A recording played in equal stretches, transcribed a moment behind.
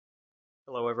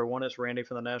Hello everyone, it's Randy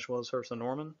from the National Weather Service in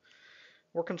Norman.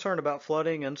 We're concerned about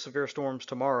flooding and severe storms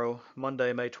tomorrow,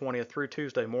 Monday, May 20th through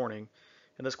Tuesday morning,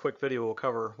 and this quick video will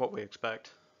cover what we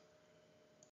expect.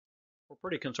 We're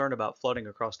pretty concerned about flooding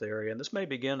across the area, and this may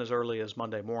begin as early as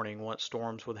Monday morning once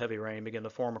storms with heavy rain begin to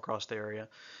form across the area.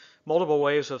 Multiple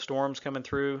waves of storms coming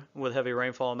through with heavy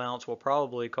rainfall amounts will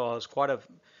probably cause quite a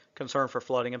concern for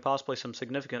flooding and possibly some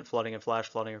significant flooding and flash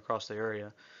flooding across the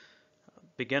area,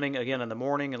 beginning again in the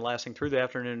morning and lasting through the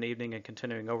afternoon and evening and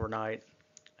continuing overnight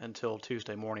until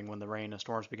Tuesday morning when the rain and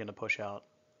storms begin to push out.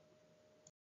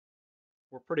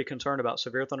 We're pretty concerned about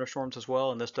severe thunderstorms as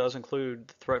well, and this does include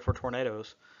the threat for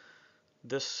tornadoes.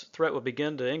 This threat will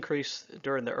begin to increase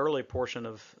during the early portion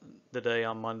of the day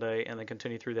on Monday and then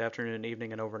continue through the afternoon and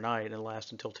evening and overnight and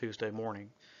last until Tuesday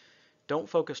morning. Don't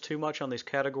focus too much on these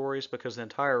categories because the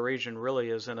entire region really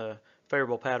is in a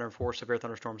favorable pattern for severe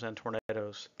thunderstorms and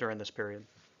tornadoes during this period.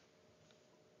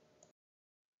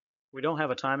 We don't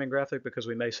have a timing graphic because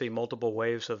we may see multiple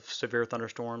waves of severe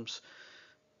thunderstorms.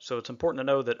 So it's important to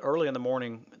know that early in the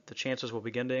morning, the chances will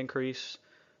begin to increase,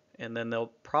 and then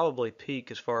they'll probably peak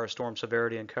as far as storm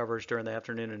severity and coverage during the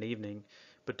afternoon and evening.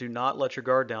 But do not let your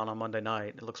guard down on Monday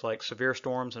night. It looks like severe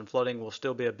storms and flooding will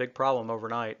still be a big problem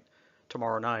overnight,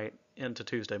 tomorrow night, into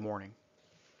Tuesday morning.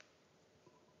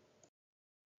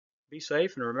 Be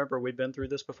safe, and remember, we've been through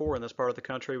this before in this part of the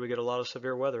country. We get a lot of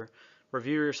severe weather.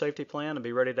 Review your safety plan and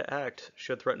be ready to act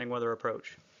should threatening weather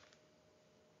approach.